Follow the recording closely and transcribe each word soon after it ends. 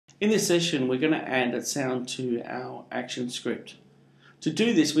In this session, we're going to add a sound to our action script. To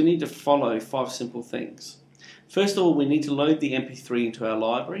do this, we need to follow 5 simple things. First of all, we need to load the MP3 into our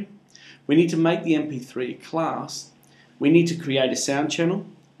library. We need to make the MP3 a class. We need to create a sound channel,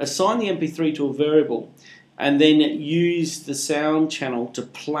 assign the MP3 to a variable, and then use the sound channel to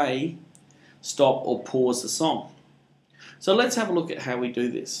play, stop, or pause the song. So let's have a look at how we do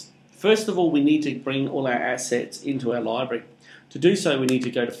this. First of all, we need to bring all our assets into our library. To do so, we need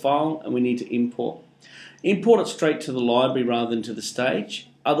to go to File and we need to Import. Import it straight to the library rather than to the stage,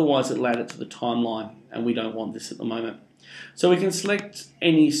 otherwise it'll add it to the timeline, and we don't want this at the moment. So we can select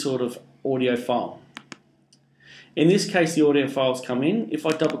any sort of audio file. In this case, the audio files come in. If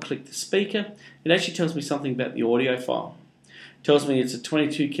I double click the speaker, it actually tells me something about the audio file. It tells me it's a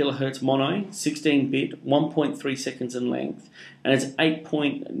 22 kilohertz mono, 16-bit, 1.3 seconds in length, and it's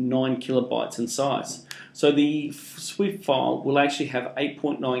 8.9 kilobytes in size. So the Swift file will actually have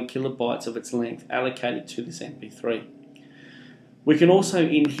 8.9 kilobytes of its length allocated to this MP3. We can also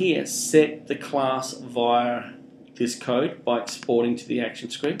in here set the class via this code by exporting to the action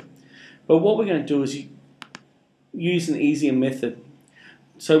script. But what we're going to do is use an easier method.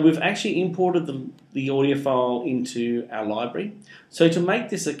 So we've actually imported the audio file into our library. So to make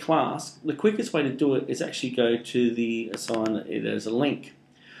this a class, the quickest way to do it is actually go to the assign it as a link.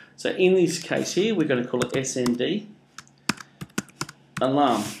 So in this case here, we're going to call it SND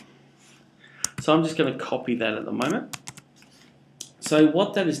alarm. So I'm just going to copy that at the moment. So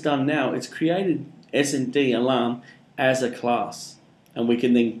what that has done now, it's created SND alarm as a class, and we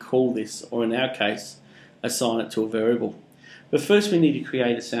can then call this, or in our case, assign it to a variable. But first we need to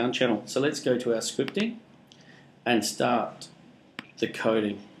create a sound channel. So let's go to our scripting and start the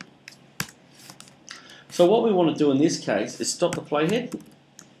coding. So what we want to do in this case is stop the playhead.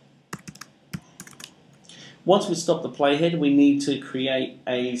 Once we stop the playhead, we need to create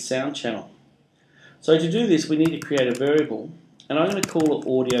a sound channel. So to do this, we need to create a variable, and I'm going to call it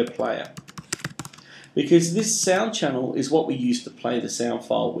audio player, because this sound channel is what we use to play the sound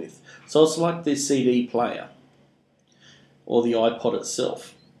file with. So it's like the CD player or the iPod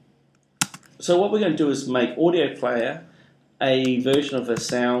itself. So what we're going to do is make audio player a version of a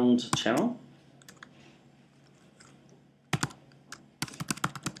sound channel.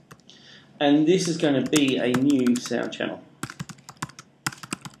 And this is going to be a new sound channel.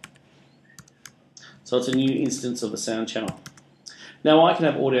 So it's a new instance of a sound channel. Now I can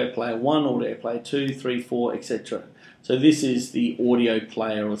have audio player 1, audio player 2, 3, 4, etc. So this is the audio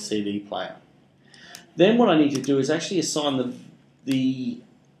player or CD player. Then what I need to do is actually assign the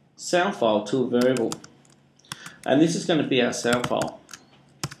sound file to a variable. And this is going to be our sound file.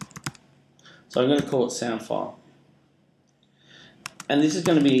 So I'm going to call it sound file. And this is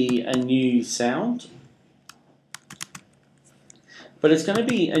going to be a new sound, but it's going to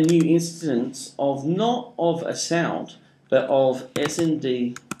be a new instance of not of a sound, but of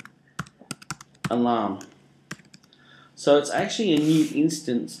SND alarm. So it's actually a new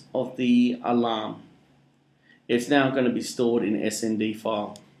instance of the alarm. It's now going to be stored in SND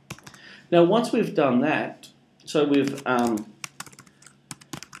file. Now once we've done that, so we've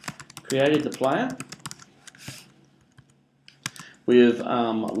created the player. We've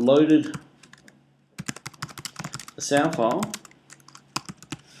loaded the sound file.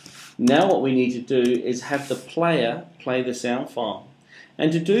 Now what we need to do is have the player play the sound file.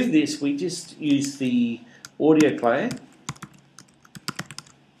 And to do this, we just use the audio player.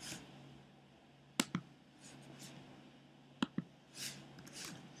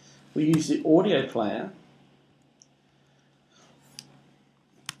 We use the audio player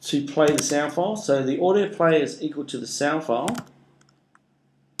to play the sound file. So the audio player is equal to the sound file.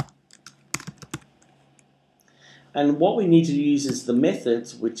 And what we need to use is the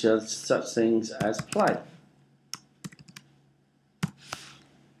methods, which are such things as play.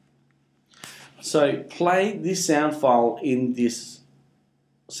 So play this sound file in this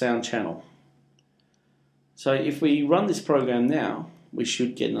sound channel. So if we run this program now, we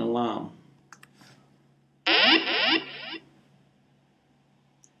should get an alarm.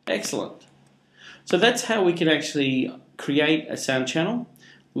 Excellent. So that's how we can actually create a sound channel,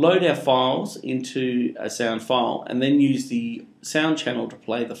 load our files into a sound file, and then use the sound channel to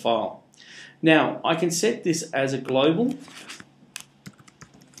play the file. Now, I can set this as a global.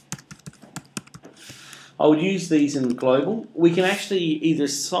 I would use these in global. We can actually either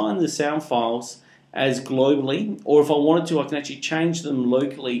assign the sound files as globally, or if I wanted to, I can actually change them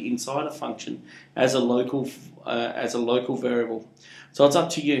locally inside a function as a local variable. So it's up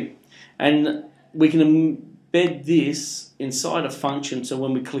to you. And we can embed this inside a function, so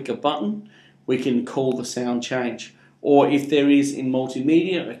when we click a button, we can call the sound change. Or if there is in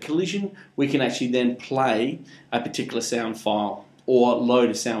multimedia a collision, we can actually then play a particular sound file or load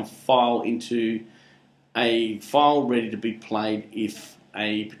a sound file into a file ready to be played if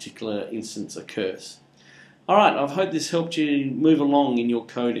a particular instance occurs. Alright, I hope this helped you move along in your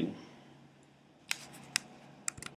coding.